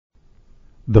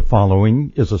The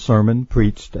following is a sermon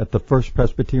preached at the First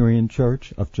Presbyterian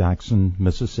Church of Jackson,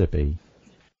 Mississippi.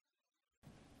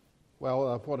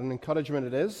 Well, what an encouragement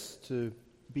it is to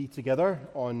be together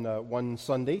on one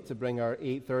Sunday, to bring our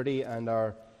 8:30 and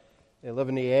our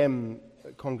 11 a.m.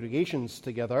 congregations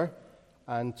together,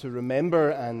 and to remember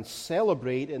and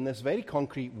celebrate in this very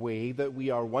concrete way that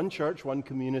we are one church, one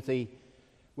community,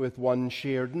 with one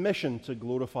shared mission to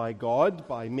glorify God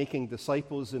by making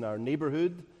disciples in our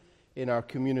neighborhood, in our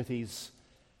communities,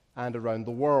 and around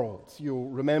the world. You'll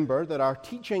remember that our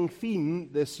teaching theme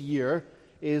this year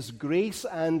is Grace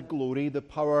and Glory, the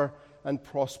Power and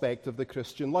Prospect of the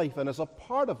Christian Life. And as a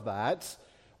part of that,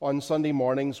 on Sunday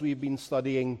mornings we've been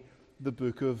studying the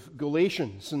book of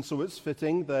Galatians. And so it's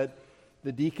fitting that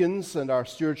the deacons and our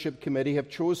stewardship committee have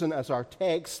chosen as our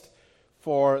text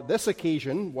for this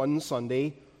occasion, one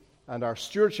Sunday, and our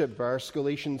stewardship verse,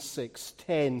 Galatians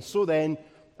 6:10. So then,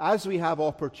 as we have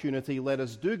opportunity, let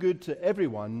us do good to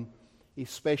everyone,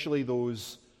 especially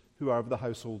those who are of the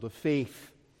household of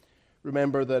faith.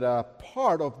 Remember that a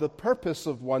part of the purpose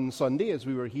of one Sunday, as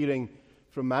we were hearing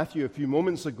from Matthew a few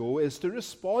moments ago, is to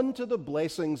respond to the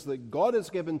blessings that God has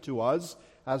given to us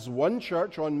as one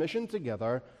church on mission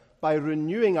together by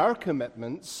renewing our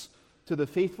commitments to the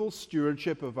faithful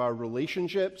stewardship of our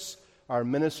relationships, our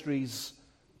ministries,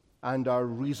 and our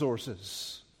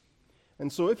resources.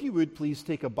 And so if you would please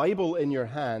take a Bible in your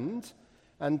hand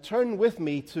and turn with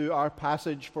me to our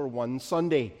passage for one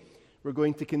Sunday. We're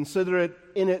going to consider it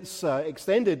in its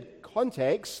extended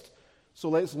context, so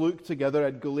let's look together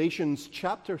at Galatians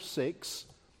chapter 6,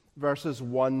 verses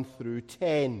 1 through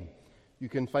 10. You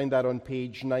can find that on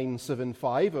page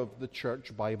 975 of the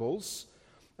church Bibles.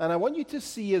 And I want you to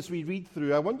see, as we read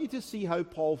through, I want you to see how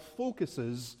Paul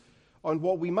focuses on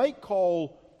what we might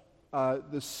call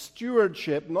the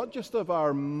stewardship, not just of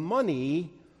our money,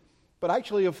 but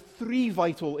actually of three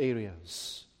vital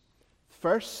areas.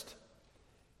 First,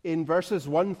 in verses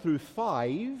 1 through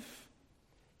 5,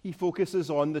 he focuses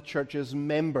on the church's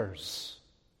members.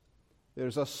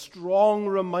 There's a strong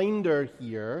reminder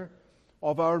here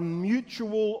of our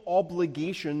mutual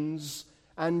obligations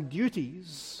and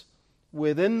duties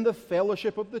within the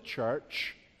fellowship of the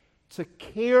church to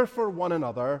care for one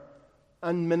another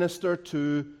and minister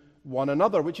to one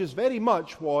another, which is very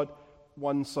much what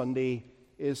one Sunday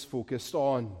is focused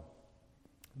on.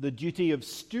 The duty of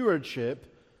stewardship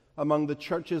among the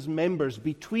church's members,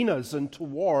 between us and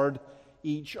toward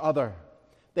each other.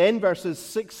 Then verses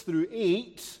 6 through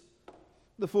 8,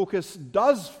 the focus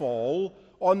does fall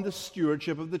on the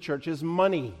stewardship of the church's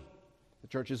money. The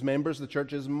church's members, the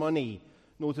church's money.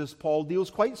 Notice Paul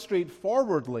deals quite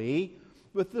straightforwardly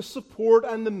with the support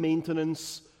and the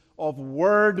maintenance of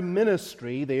word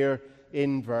ministry there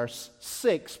in verse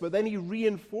 6. But then he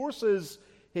reinforces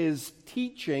his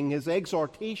teaching, his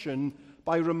exhortation,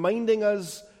 by reminding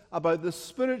us about the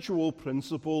spiritual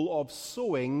principle of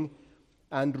sowing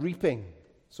and reaping.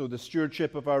 So the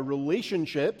stewardship of our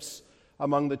relationships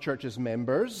among the church's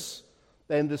members,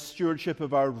 then the stewardship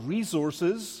of our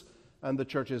resources and the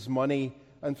church's money,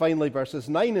 and finally verses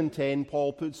 9 and 10,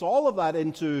 Paul puts all of that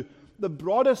into the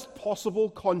broadest possible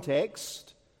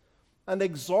context and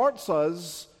exhorts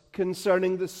us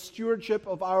concerning the stewardship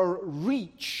of our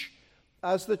reach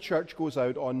as the church goes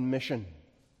out on mission.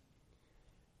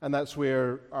 And that's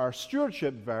where our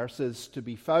stewardship verse is to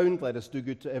be found. Let us do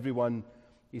good to everyone,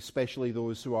 especially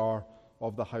those who are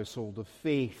of the household of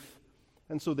faith.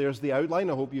 And so there's the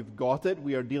outline. I hope you've got it.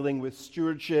 We are dealing with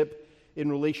stewardship in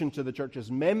relation to the church's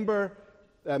members,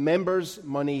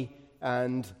 money,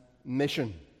 and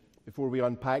mission. Before we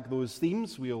unpack those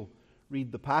themes, we'll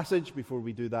read the passage. Before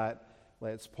we do that,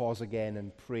 let's pause again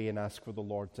and pray and ask for the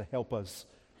Lord to help us.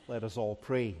 Let us all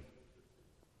pray.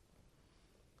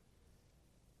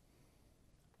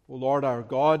 O Lord our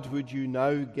God, would you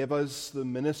now give us the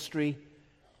ministry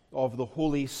of the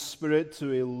Holy Spirit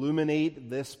to illuminate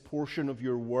this portion of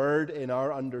your word in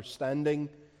our understanding,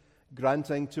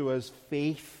 granting to us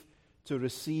faith to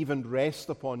receive and rest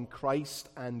upon Christ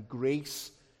and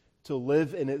grace to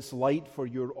live in its light for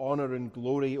your honor and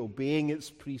glory, obeying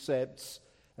its precepts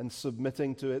and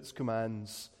submitting to its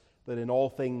commands, that in all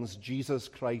things Jesus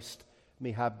Christ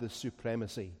may have the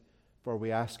supremacy. For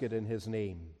we ask it in his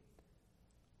name.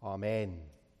 Amen.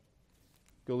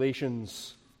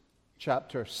 Galatians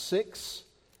chapter 6,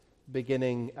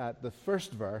 beginning at the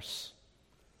first verse.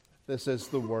 This is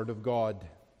the word of God.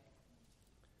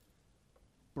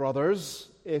 Brothers,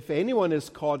 if anyone is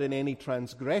caught in any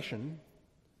transgression,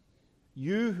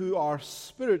 you who are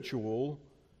spiritual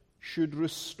should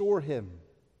restore him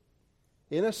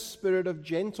in a spirit of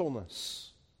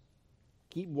gentleness.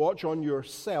 Keep watch on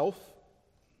yourself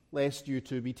lest you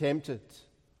too be tempted.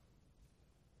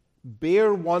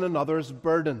 Bear one another's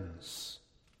burdens,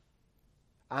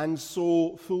 and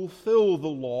so fulfill the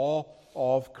law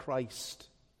of Christ.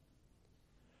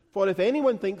 For if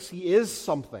anyone thinks he is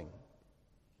something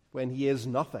when he is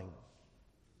nothing,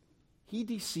 he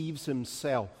deceives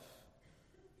himself.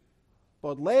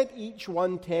 But let each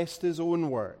one test his own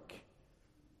work,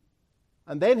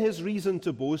 and then his reason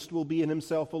to boast will be in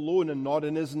himself alone and not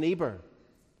in his neighbor,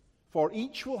 for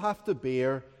each will have to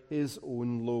bear his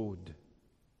own load.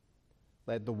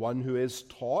 Let the one who is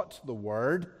taught the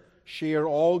word share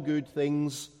all good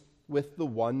things with the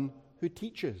one who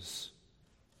teaches.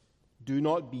 Do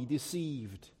not be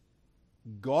deceived.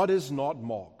 God is not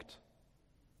mocked.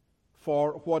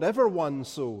 For whatever one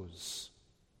sows,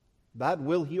 that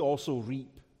will he also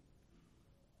reap.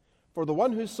 For the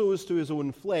one who sows to his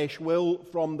own flesh will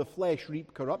from the flesh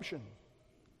reap corruption.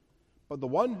 But the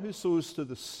one who sows to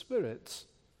the Spirit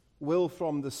will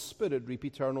from the Spirit reap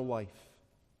eternal life.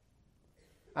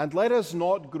 And let us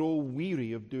not grow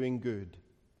weary of doing good,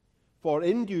 for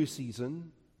in due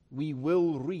season we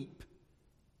will reap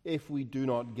if we do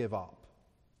not give up.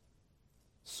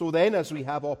 So then, as we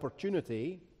have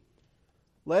opportunity,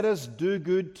 let us do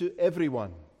good to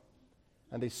everyone,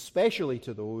 and especially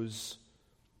to those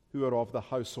who are of the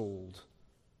household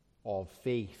of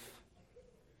faith.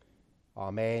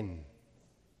 Amen.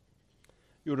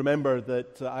 You'll remember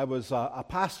that I was a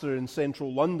pastor in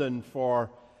central London for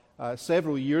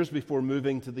several years before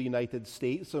moving to the United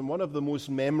States, and one of the most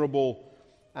memorable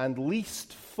and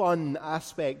least fun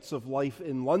aspects of life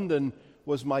in London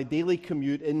was my daily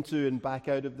commute into and back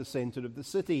out of the centre of the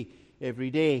city every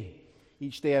day.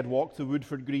 Each day I'd walk to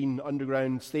Woodford Green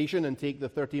Underground Station and take the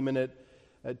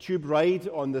 30-minute tube ride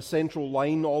on the Central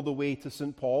Line all the way to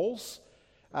St. Paul's.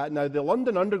 Now, the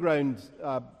London Underground,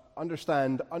 the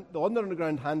London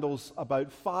Underground handles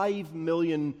about 5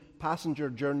 million passenger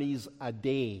journeys a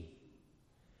day.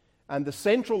 And the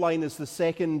Central Line is the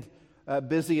second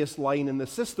busiest line in the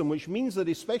system, which means that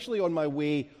especially on my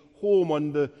way home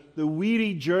on the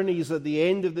weary journeys at the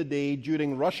end of the day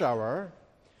during rush hour,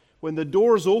 when the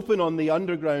doors open on the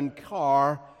underground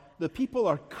car, the people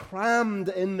are crammed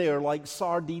in there like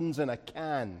sardines in a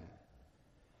can.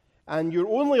 And your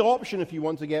only option if you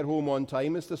want to get home on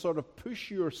time is to sort of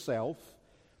push yourself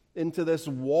into this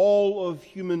wall of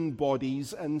human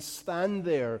bodies and stand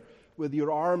there with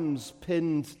your arms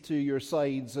pinned to your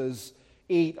sides as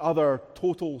 8 other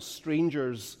total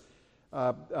strangers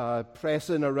press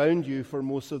in around you for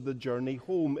most of the journey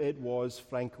home. It was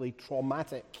frankly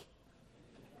traumatic.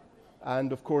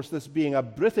 And of course, this being a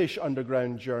British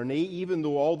underground journey, even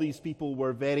though all these people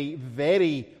were very,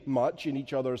 very much in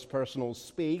each other's personal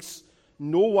space,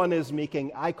 no one is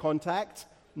making eye contact,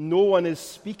 no one is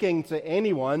speaking to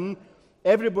anyone,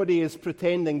 everybody is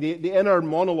pretending. The inner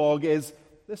monologue is,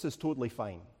 this is totally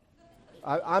fine.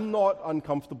 I'm not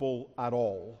uncomfortable at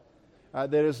all.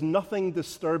 There is nothing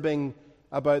disturbing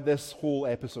about this whole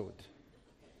episode.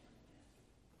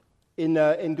 In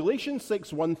Galatians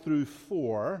 6, 1 through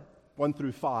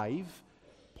 5,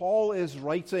 Paul is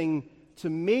writing to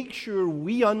make sure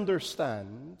we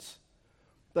understand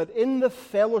that in the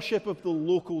fellowship of the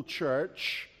local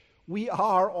church, we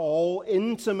are all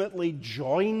intimately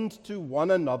joined to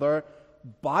one another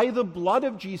by the blood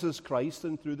of Jesus Christ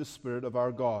and through the Spirit of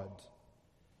our God.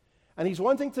 And he's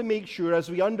wanting to make sure, as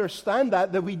we understand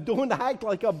that we don't act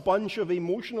like a bunch of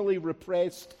emotionally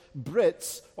repressed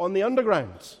Brits on the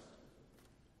underground.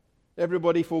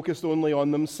 Everybody focused only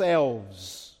on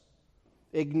themselves,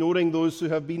 ignoring those who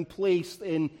have been placed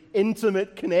in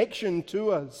intimate connection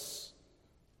to us.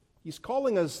 He's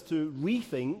calling us to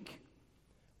rethink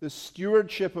the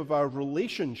stewardship of our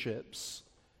relationships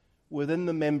within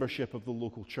the membership of the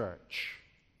local church.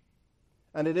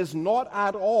 And it is not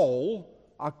at all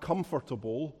a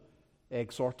comfortable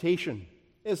exhortation,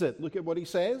 is it? Look at what he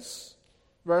says.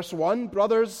 Verse 1,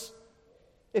 brothers,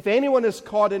 if anyone is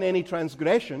caught in any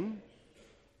transgression,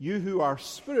 you who are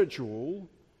spiritual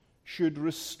should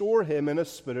restore him in a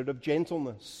spirit of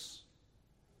gentleness.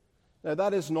 Now,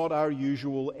 that is not our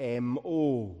usual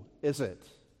MO, is it?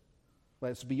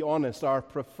 Let's be honest. Our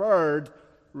preferred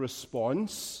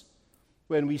response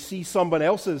when we see someone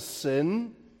else's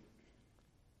sin,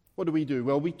 what do?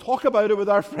 Well, we talk about it with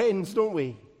our friends, don't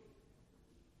we?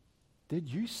 Did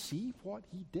you see what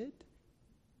he did?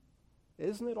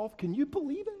 Isn't it off? Can you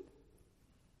believe it?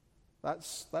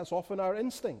 That's often our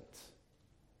instinct.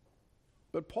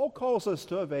 But Paul calls us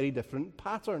to a very different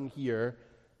pattern here,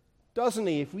 doesn't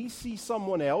he? If we see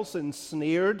someone else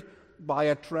ensnared by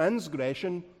a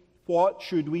transgression, what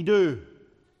should we do?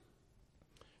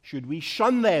 Should we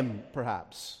shun them,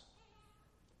 perhaps?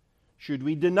 Should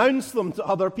we denounce them to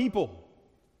other people?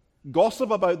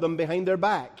 Gossip about them behind their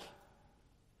back?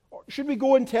 Or should we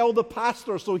go and tell the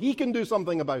pastor so he can do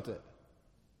something about it?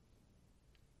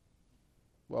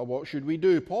 Well, what should we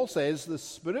do? Paul says the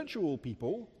spiritual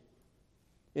people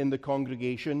in the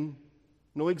congregation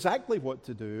know exactly what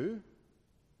to do.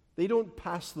 They don't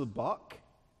pass the buck.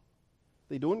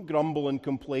 They don't grumble and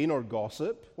complain or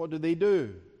gossip. What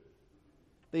do?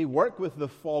 They work with the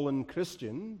fallen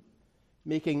Christian,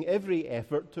 making every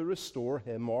effort to restore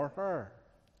him or her.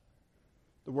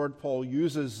 The word Paul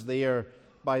uses there,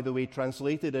 by the way,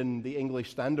 translated in the English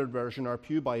Standard Version, our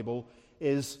Pew Bible,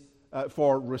 is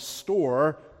for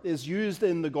restore, is used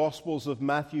in the Gospels of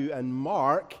Matthew and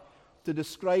Mark to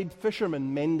describe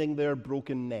fishermen mending their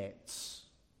broken nets.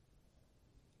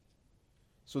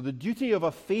 So the duty of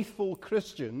a faithful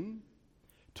Christian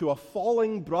to a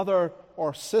falling brother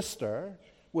or sister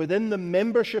within the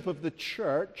membership of the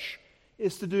church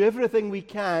is to do everything we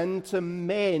can to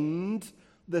mend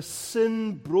the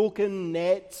sin-broken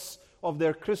nets of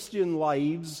their Christian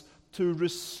lives, to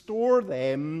restore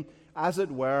them, as it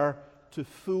were, to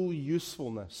full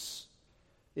usefulness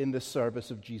in the service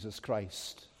of Jesus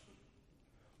Christ.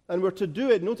 And we're to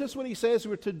do it, notice what he says,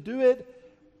 we're to do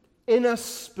it in a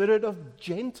spirit of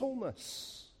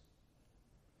gentleness.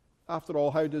 After all,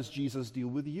 how does Jesus deal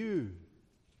with you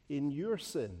in your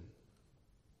sin?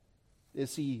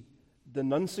 Is he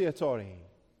denunciatory?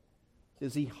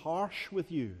 Is he harsh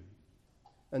with you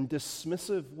and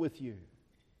dismissive with you?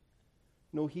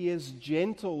 No, he is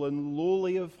gentle and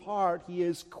lowly of heart. He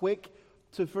is quick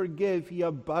to forgive. He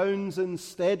abounds in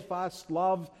steadfast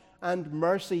love and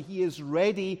mercy. He is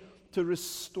ready to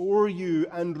restore you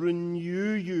and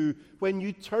renew you when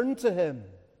you turn to him.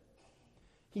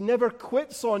 He never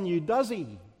quits on you, does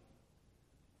he?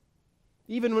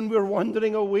 Even when we're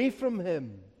wandering away from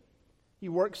him, he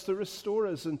works to restore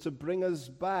us and to bring us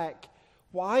back.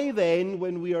 Why then,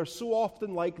 when we are so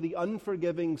often like the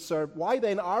unforgiving servant, why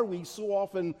then are we so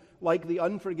often like the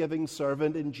unforgiving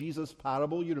servant in Jesus'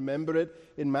 parable? You remember it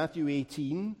in Matthew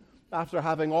 18. After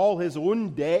having all his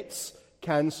own debts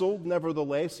cancelled,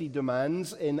 nevertheless he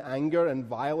demands in anger and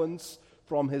violence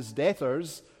from his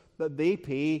debtors that they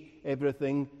pay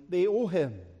everything they owe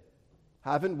him.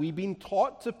 Haven't we been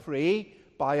taught to pray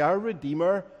by our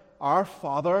Redeemer, our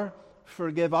Father,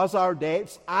 forgive us our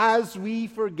debts as we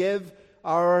forgive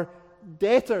our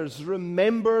debtors?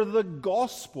 Remember the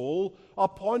gospel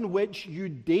upon which you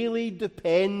daily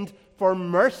depend for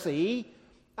mercy,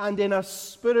 and in a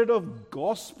spirit of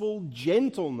gospel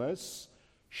gentleness,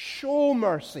 show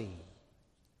mercy.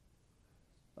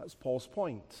 That's Paul's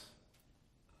point.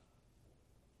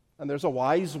 And there's a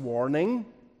wise warning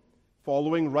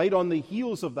following right on the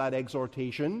heels of that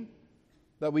exhortation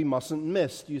that we mustn't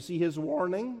miss. Do you see his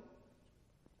warning?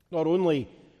 Not only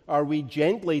are we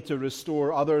gently to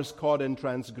restore others caught in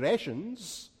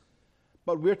transgressions,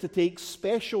 but we're to take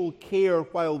special care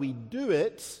while we do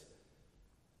it,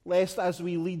 lest as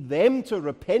we lead them to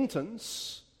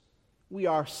repentance, we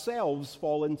ourselves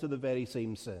fall into the very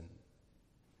same sin.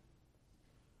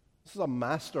 This is a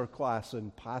master class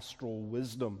in pastoral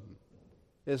wisdom,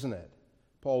 isn't it?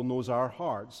 Paul knows our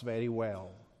hearts very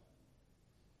well.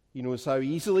 He knows how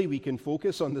easily we can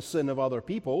focus on the sin of other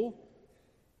people,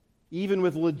 even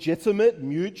with legitimate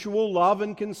mutual love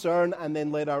and concern, and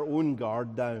then let our own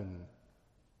guard down.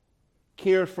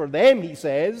 Care for them, he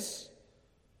says,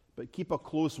 but keep a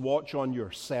close watch on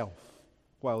yourself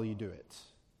while you do it.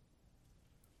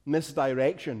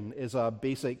 Misdirection is a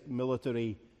basic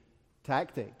military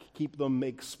tactic. Keep them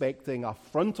expecting a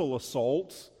frontal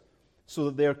assault so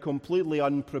that they're completely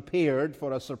unprepared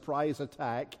for a surprise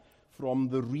attack from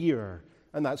the rear.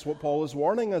 And that's what Paul is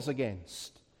warning us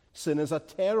against. Sin is a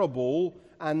terrible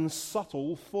and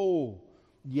subtle foe.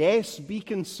 Yes, be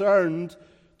concerned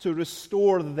to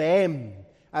restore them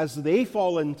as they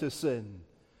fall into sin.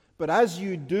 But as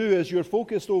you do, as you're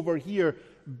focused over here,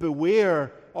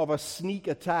 beware of a sneak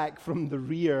attack from the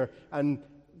rear and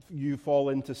you fall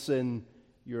into sin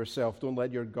yourself. Don't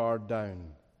let your guard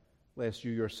down, lest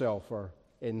you yourself are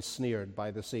ensnared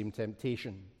by the same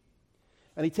temptation.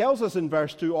 And he tells us in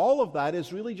verse 2, all of that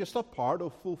is really just a part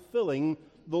of fulfilling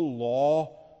the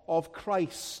law of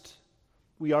Christ.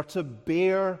 We are to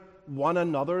bear one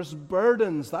another's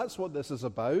burdens. That's what this is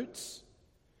about.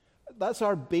 That's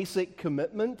our basic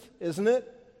commitment, isn't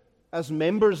it? As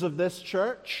members of this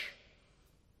church,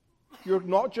 you're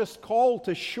not just called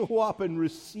to show up and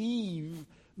receive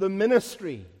the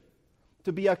ministry,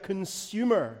 to be a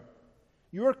consumer.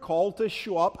 You're called to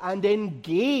show up and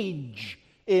engage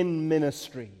in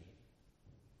ministry,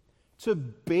 to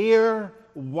bear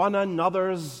one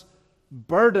another's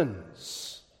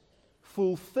burdens,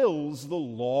 fulfills the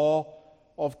law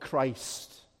of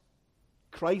Christ.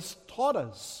 Christ taught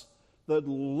us that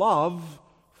love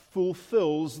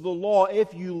fulfills the law.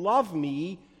 If you love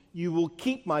me, you will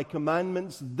keep my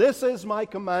commandments. This is my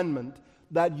commandment,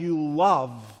 that you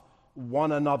love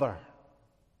one another.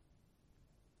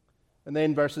 And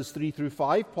then verses 3 through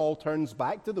 5, Paul turns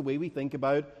back to the way we think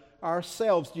about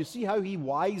ourselves. Do you see how he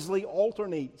wisely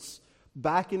alternates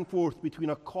back and forth between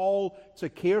a call to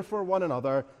care for one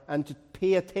another and to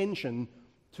pay attention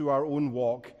to our own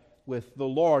walk with the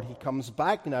Lord? He comes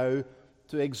back now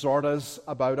to exhort us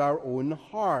about our own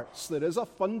hearts. There is a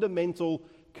fundamental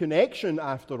connection,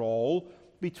 after all,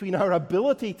 between our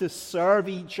ability to serve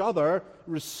each other,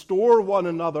 restore one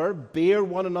another, bear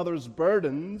one another's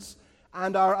burdens,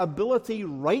 and our ability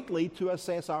rightly to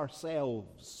assess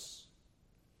ourselves.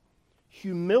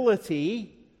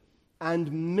 Humility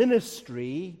and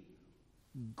ministry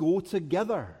go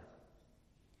together.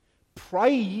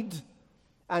 Pride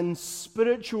and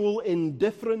spiritual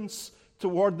indifference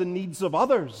toward the needs of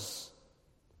others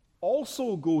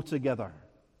also go together,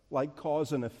 like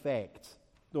cause and effect,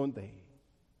 don't they?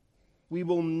 We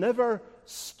will never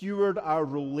steward our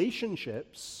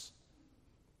relationships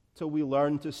till we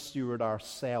learn to steward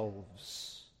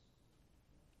ourselves.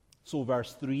 So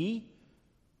verse 3,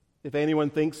 if anyone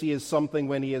thinks he is something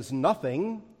when he is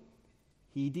nothing,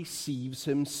 he deceives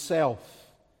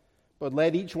himself. But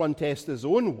let each one test his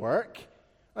own work,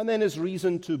 and then his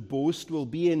reason to boast will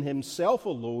be in himself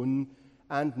alone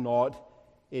and not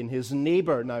in his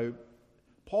neighbor. Now,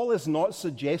 Paul is not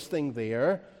suggesting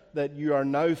there that you are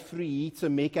now free to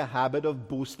make a habit of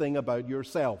boasting about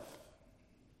yourself.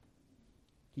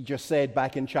 He just said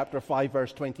back in chapter 5,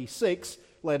 verse 26,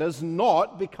 let us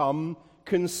not become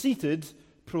conceited,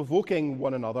 provoking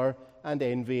one another and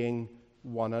envying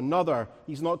one another.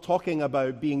 He's not talking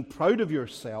about being proud of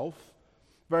yourself.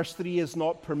 Verse 3 is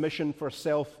not permission for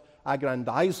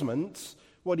self-aggrandizement.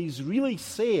 What he's really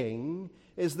saying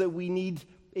is that we need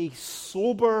a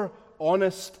sober,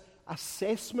 honest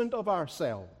assessment of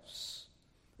ourselves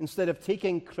instead of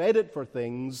taking credit for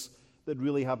things that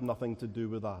really have nothing to do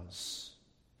with us.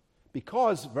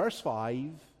 Because, verse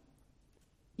 5,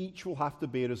 each will have to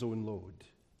bear his own load.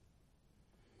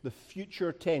 The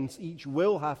future tense, each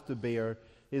will have to bear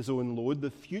his own load.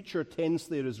 The future tense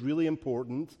there is really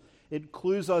important. It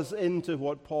clues us into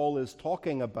what Paul is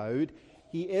talking about.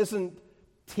 He isn't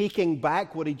taking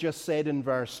back what he just said in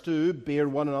verse 2, bear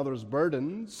one another's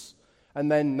burdens, and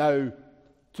then now,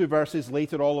 2 verses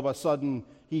later, all of a sudden,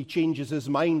 he changes his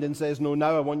mind and says, no,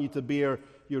 now I want you to bear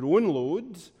your own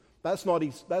load. That's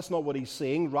not what he's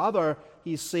saying. Rather,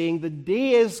 he's saying the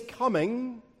day is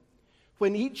coming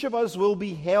when each of us will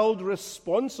be held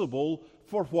responsible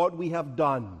for what we have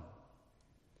done.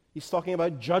 He's talking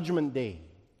about Judgment Day.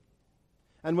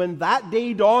 And when that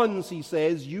day dawns, he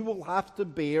says, you will have to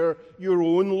bear your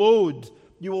own load.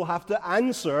 You will have to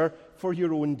answer for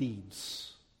your own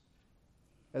deeds.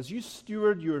 As you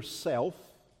steward yourself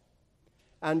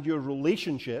and your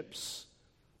relationships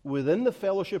within the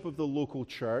fellowship of the local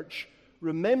church,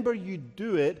 remember you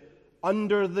do it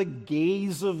under the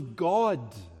gaze of God,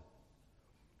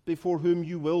 before whom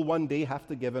you will one day have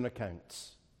to give an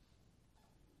account.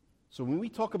 So when we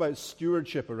talk about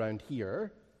stewardship around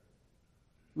here,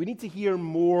 we need to hear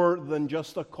more than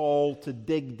just a call to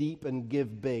dig deep and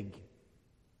give big.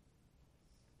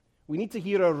 We need to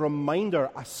hear a reminder,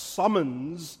 a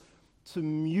summons to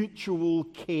mutual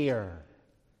care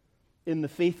in the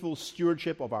faithful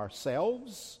stewardship of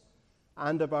ourselves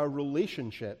and of our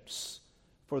relationships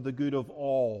for the good of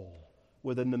all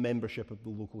within the membership of the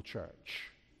local church.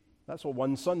 That's what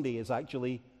One Sunday is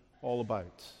actually all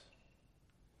about.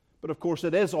 But of course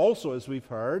it is also, as we've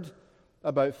heard,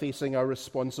 about facing our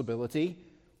responsibility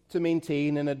to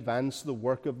maintain and advance the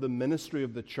work of the ministry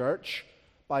of the church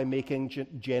by making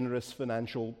generous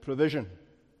financial provision.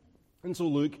 And so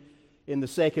look in the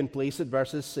second place at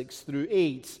verses 6 through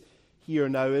 8. Here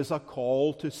now is a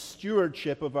call to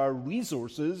stewardship of our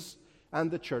resources and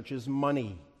the church's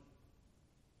money.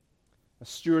 A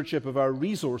stewardship of our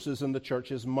resources and the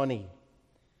church's money.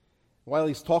 While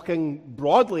he's talking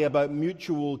broadly about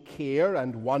mutual care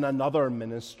and one another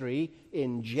ministry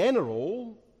in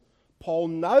general, Paul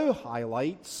now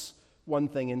highlights one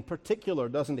thing in particular,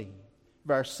 doesn't he?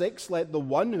 Verse 6, let the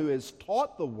one who is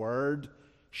taught the word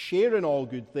share in all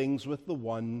good things with the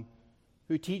one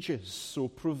who teaches. So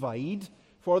provide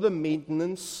for the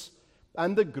maintenance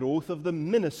and the growth of the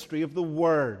ministry of the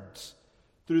word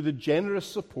through the generous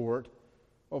support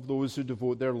of those who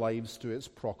devote their lives to its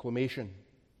proclamation.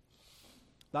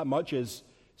 That much is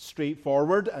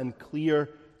straightforward and clear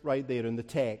right there in the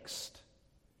text.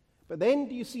 But then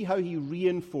do you see how he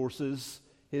reinforces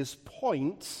his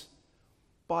point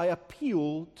by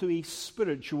appeal to a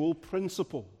spiritual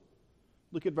principle?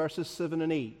 Look at verses 7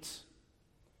 and 8.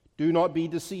 Do not be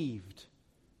deceived.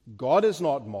 God is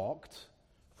not mocked,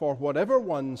 for whatever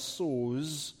one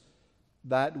sows,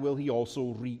 that will he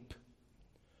also reap.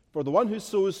 For the one who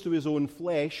sows to his own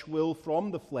flesh will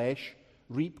from the flesh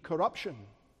reap corruption.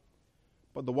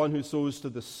 But the one who sows to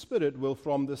the Spirit will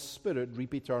from the Spirit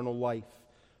reap eternal life.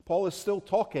 Paul is still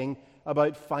talking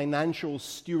about financial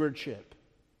stewardship.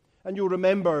 And you'll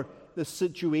remember the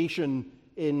situation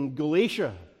in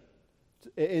Galatia,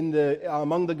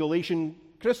 among the Galatian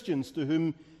Christians to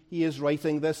whom he is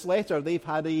writing this letter. They've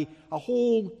had a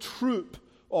whole troop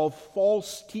of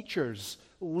false teachers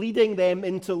leading them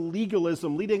into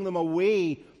legalism, leading them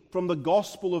away from the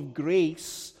gospel of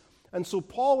grace. And so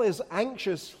Paul is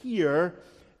anxious here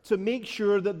to make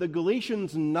sure that the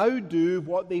Galatians now do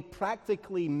what they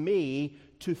practically may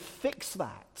to fix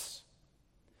that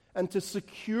and to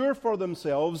secure for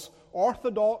themselves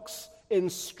orthodox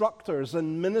instructors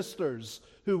and ministers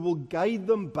who will guide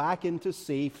them back into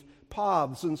safe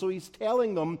paths. And so he's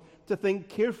telling them to think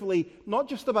carefully, not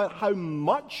just about how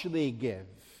much they give,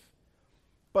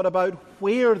 but about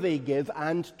where they give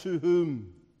and to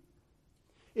whom.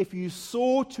 If you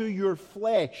sow to your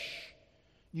flesh,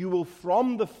 you will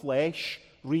from the flesh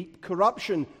reap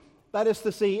corruption. That is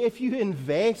to say, if you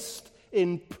invest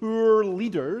in poor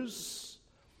leaders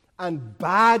and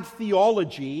bad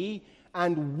theology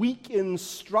and weak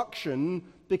instruction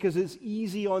because it's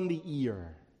easy on the ear,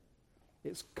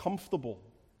 it's comfortable,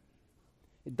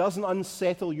 it doesn't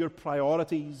unsettle your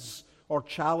priorities or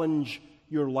challenge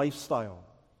your lifestyle.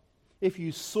 If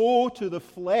you sow to the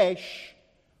flesh,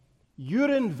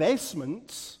 your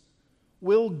investments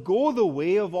will go the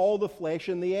way of all the flesh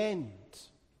in the end.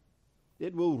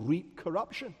 It will reap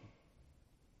corruption.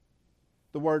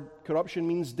 The word corruption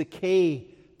means decay,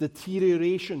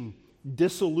 deterioration,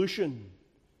 dissolution.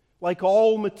 Like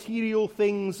all material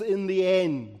things in the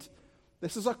end.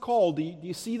 This is a call. Do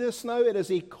you see this now? It is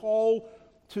a call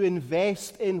to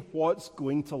invest in what's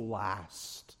going to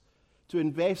last, to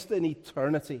invest in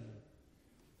eternity.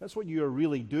 That's what you're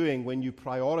really doing when you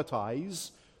prioritize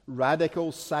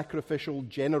radical sacrificial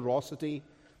generosity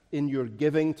in your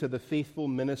giving to the faithful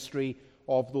ministry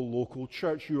of the local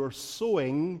church. You are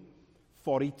sowing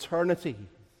for eternity.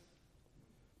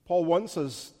 Paul wants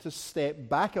us to step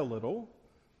back a little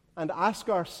and ask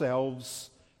ourselves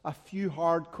a few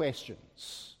hard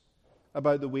questions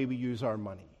about the way we use our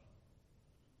money.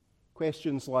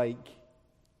 Questions like,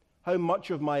 how much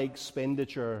of my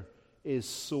expenditure is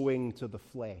sowing to the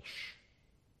flesh?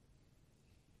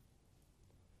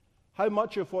 How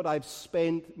much of what I've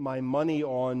spent my money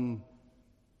on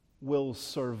will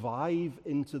survive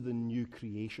into the new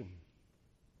creation?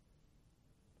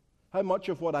 How much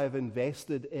of what I've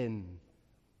invested in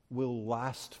will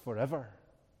last forever?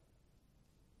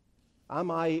 Am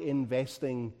I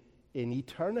investing in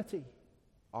eternity?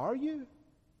 Are you?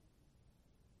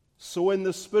 So in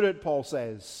the Spirit, Paul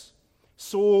says,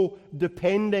 so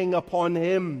depending upon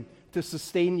Him to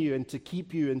sustain you and to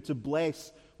keep you and to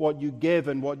bless what you give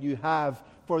and what you have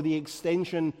for the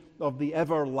extension of the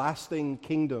everlasting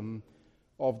kingdom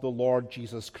of the Lord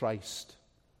Jesus Christ.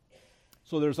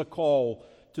 So there's a call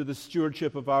to the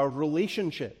stewardship of our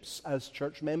relationships as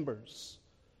church members.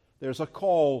 There's a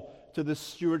call to the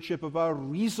stewardship of our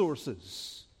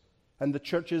resources and the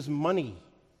church's money.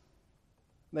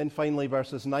 Then finally,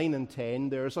 verses 9 and 10,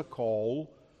 there's a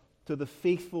call to the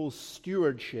faithful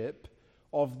stewardship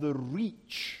of the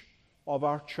reach of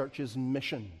our church's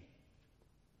mission.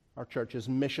 Our church's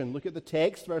mission. Look at the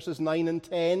text, verses 9 and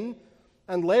 10.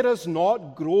 And let us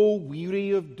not grow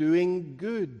weary of doing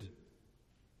good,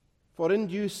 for in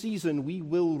due season we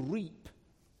will reap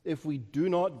if we do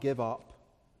not give up.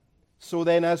 So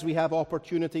then, as we have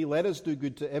opportunity, let us do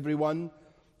good to everyone,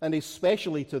 and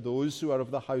especially to those who are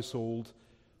of the household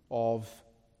of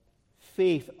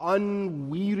faith.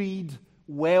 Unwearied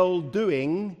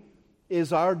well-doing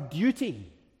is our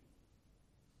duty.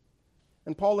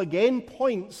 And Paul again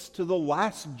points to the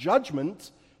last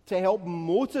judgment to help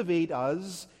motivate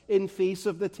us in face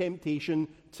of the temptation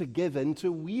to give in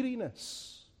to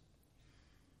weariness.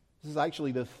 This is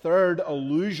actually the third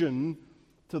allusion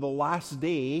to the last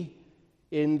day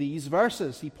in these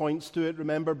verses. He points to it,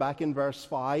 remember, back in verse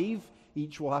 5.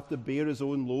 Each will have to bear his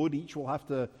own load. Each will have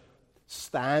to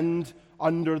stand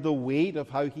under the weight of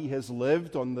how he has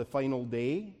lived on the final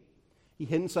day. He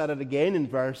hints at it again in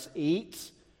verse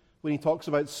 8 when he talks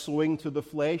about sowing to the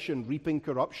flesh and reaping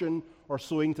corruption, or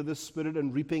sowing to the Spirit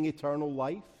and reaping eternal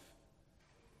life.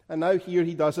 And now here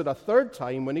he does it a third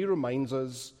time when he reminds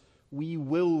us we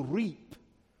will reap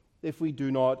if we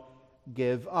do not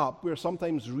give up. We're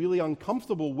sometimes really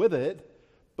uncomfortable with it,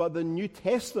 but the New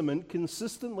Testament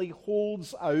consistently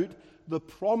holds out the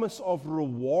promise of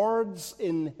rewards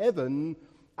in heaven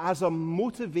as a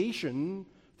motivation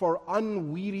for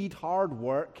unwearied hard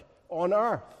work on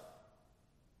earth.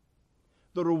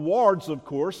 The rewards, of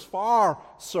course, far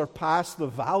surpass the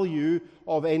value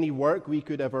of any work we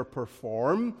could ever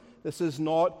perform. This is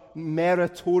not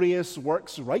meritorious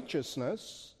works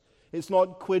righteousness. It's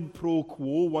not quid pro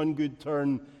quo, one good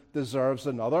turn deserves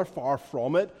another, far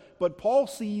from it. But Paul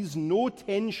sees no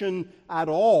tension at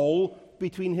all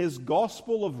between his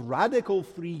gospel of radical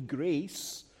free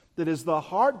grace, that is the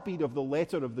heartbeat of the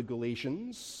letter of the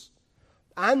Galatians,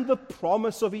 and the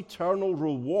promise of eternal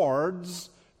rewards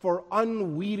for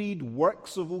unwearied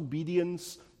works of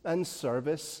obedience and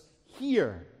service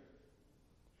here.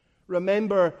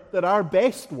 Remember that our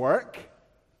best work,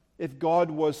 if God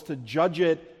was to judge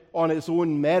it on its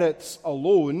own merits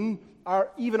alone,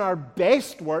 even our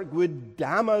best work would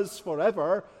damn us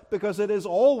forever, because it is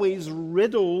always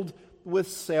riddled with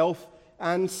self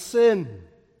and sin.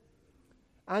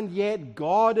 And yet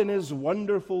God in His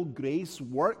wonderful grace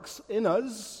works in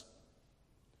us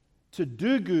to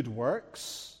do good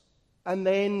works, and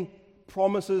then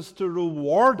promises to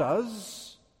reward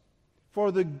us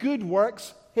for the good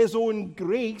works His own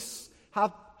grace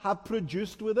have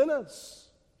produced within us.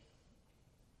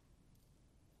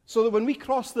 So that when we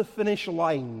cross the finish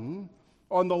line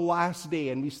on the last day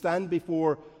and we stand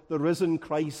before the risen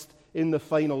Christ in the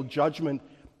final judgment,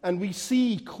 and we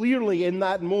see clearly in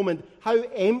that moment how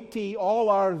empty all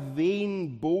our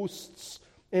vain boasts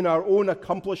in our own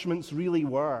accomplishments really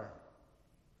were,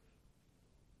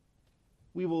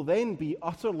 we will then be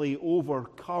utterly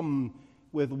overcome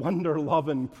with wonder, love,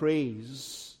 and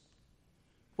praise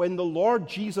when the Lord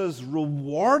Jesus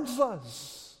rewards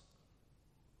us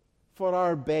for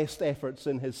our best efforts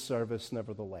in His service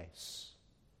nevertheless.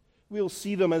 We'll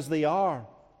see them as they are.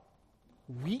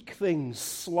 Weak things,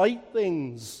 slight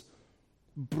things,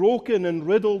 broken and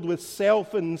riddled with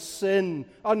self and sin,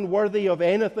 unworthy of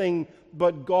anything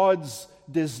but God's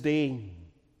disdain.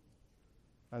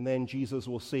 And then Jesus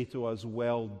will say to us,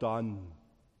 "Well done,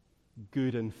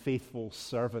 good and faithful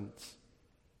servant.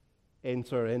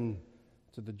 Enter into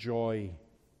the joy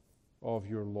of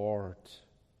your Lord."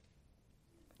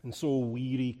 And so,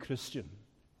 weary Christian,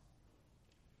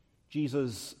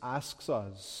 Jesus asks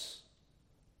us,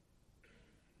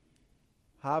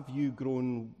 have you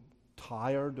grown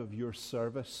tired of your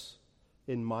service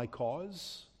in my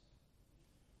cause?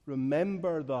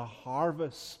 Remember the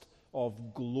harvest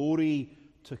of glory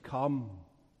to come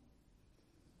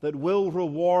that will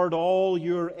reward all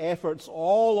your efforts,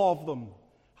 all of them,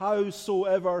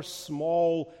 howsoever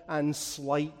small and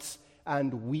slight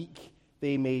and weak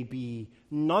they may be.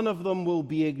 None of them will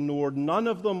be ignored, none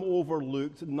of them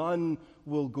overlooked, none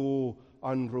will go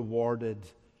unrewarded.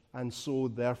 And so,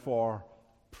 therefore,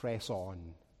 press on.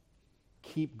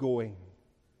 Keep going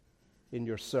in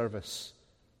your service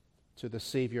to the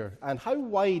Savior. And how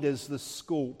wide is the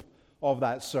scope of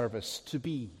that service to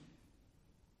be?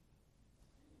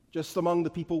 Just among the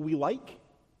people we like?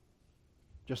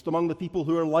 Just among the people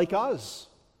who are like us?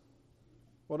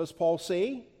 What does Paul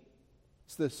say?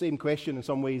 It's the same question in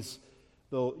some ways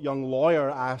the young lawyer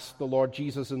asked the Lord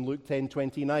Jesus in Luke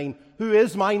 10:29. Who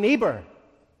is my neighbor?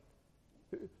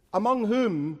 Among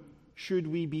whom should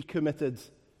we be committed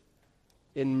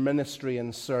in ministry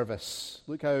and service?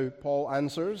 Look how Paul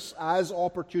answers. As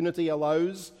opportunity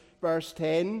allows, verse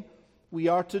 10, we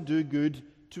are to do good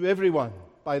to everyone.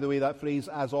 By the way, that phrase,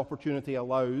 as opportunity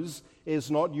allows,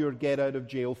 is not your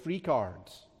get-out-of-jail-free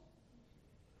card.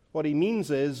 What he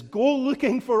means is, go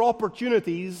looking for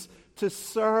opportunities to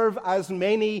serve as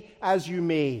many as you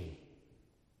may.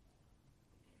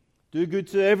 Do good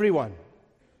to everyone,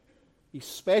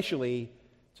 especially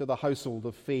to the household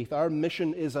of faith. Our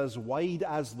mission is as wide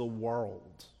as the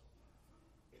world.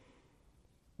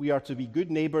 We are to be good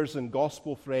neighbors and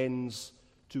gospel friends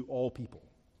to all people.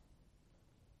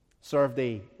 Serve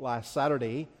Day last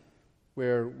Saturday,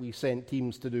 where we sent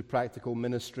teams to do practical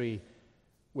ministry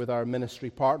with our ministry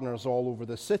partners all over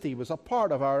the city, was a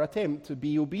part of our attempt to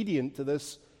be obedient to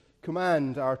this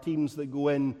command. Our teams that go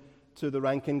in to the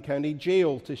Rankin County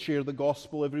Jail to share the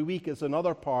gospel every week is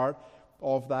another part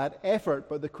of that effort.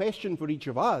 But the question for each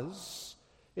of us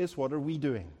is, what are we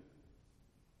doing?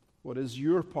 What is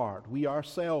your part? We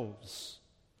ourselves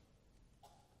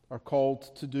are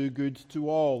called to do good to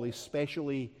all,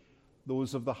 especially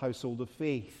those of the household of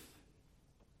faith.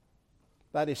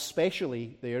 That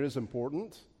especially there is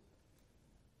important.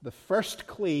 The first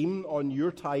claim on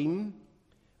your time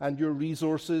and your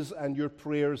resources and your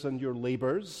prayers and your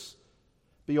labors,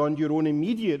 beyond your own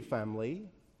immediate family,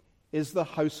 is the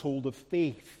household of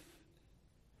faith.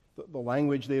 The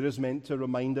language there is meant to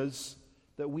remind us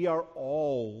that we are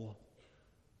all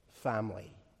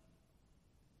family.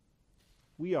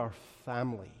 We are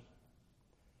family,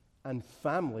 and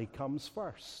family comes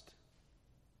first.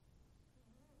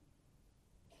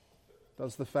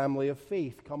 Does the family of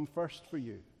faith come first for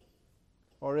you?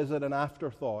 Or is it an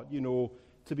afterthought,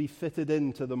 to be fitted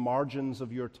into the margins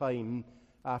of your time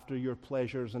after your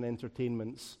pleasures and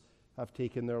entertainments have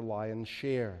taken their lion's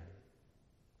share?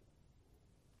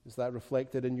 Is that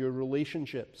reflected in your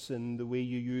relationships, in the way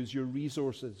you use your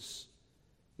resources,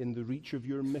 in the reach of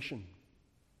your mission?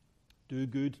 Do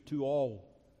good to all,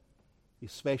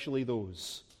 especially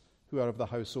those who are of the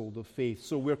household of faith.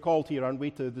 So we're called here, aren't we,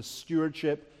 to the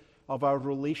stewardship of our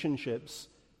relationships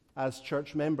as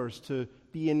church members, to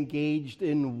be engaged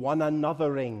in one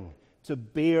anothering, to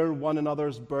bear one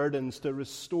another's burdens, to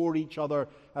restore each other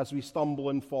as we stumble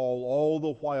and fall, all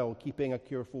the while keeping a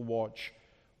careful watch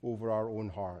over our own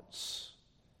hearts.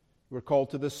 We're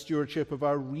called to the stewardship of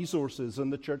our resources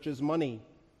and the church's money,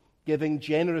 giving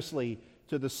generously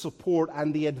to the support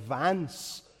and the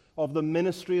advance of the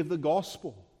ministry of the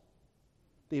gospel.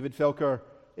 David Felker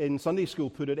in Sunday school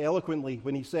put it eloquently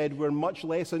when he said, we're much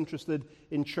less interested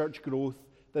in church growth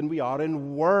than we are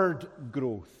in word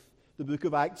growth. The book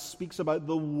of Acts speaks about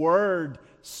the word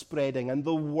spreading and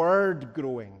the word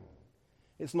growing.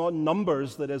 It's not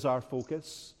numbers that is our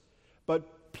focus,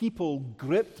 but people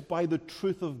gripped by the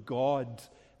truth of God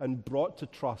and brought to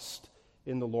trust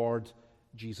in the Lord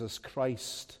Jesus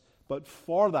Christ. But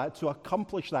for that, to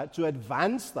accomplish that, to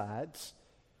advance that,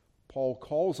 Paul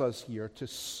calls us here to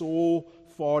sow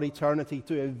for eternity,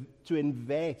 to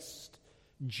invest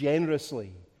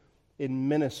generously in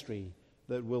ministry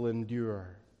that will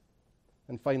endure.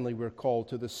 And finally, we're called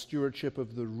to the stewardship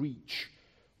of the reach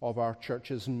of our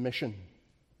church's mission.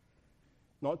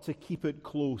 Not to keep it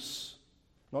close,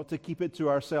 not to keep it to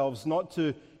ourselves, not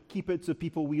to keep it to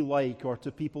people we like or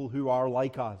to people who are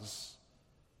like us,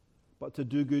 but to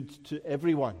do good to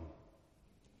everyone,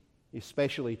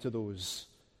 especially to those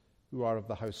who are of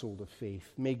the household of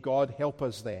faith. May God help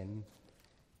us then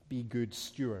be good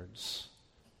stewards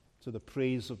to the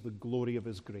praise of the glory of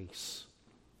His grace.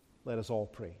 Let us all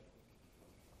pray.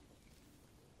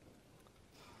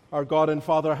 Our God and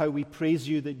Father, how we praise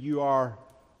You that You are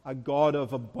a God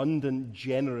of abundant,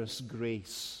 generous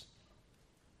grace.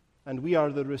 And we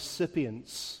are the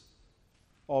recipients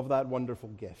of that wonderful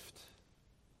gift.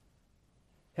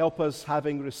 Help us,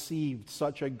 having received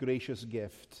such a gracious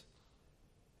gift,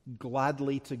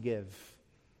 gladly to give.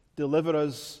 Deliver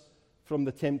us from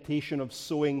the temptation of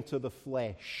sowing to the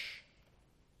flesh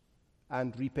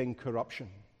and reaping corruption.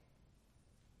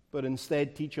 But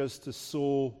instead teach us to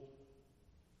sow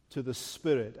to the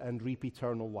Spirit and reap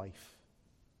eternal life.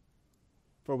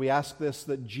 For we ask this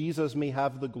that Jesus may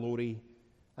have the glory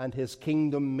and His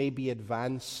kingdom may be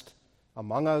advanced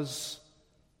among us,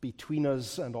 between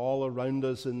us, and all around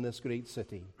us in this great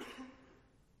city.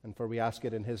 And for we ask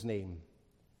it in His name.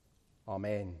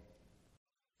 Amen.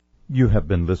 You have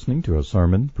been listening to a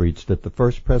sermon preached at the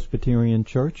First Presbyterian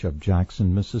Church of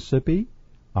Jackson, Mississippi.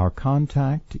 Our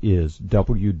contact is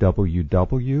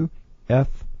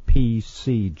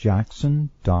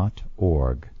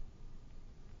www.fpcjackson.org.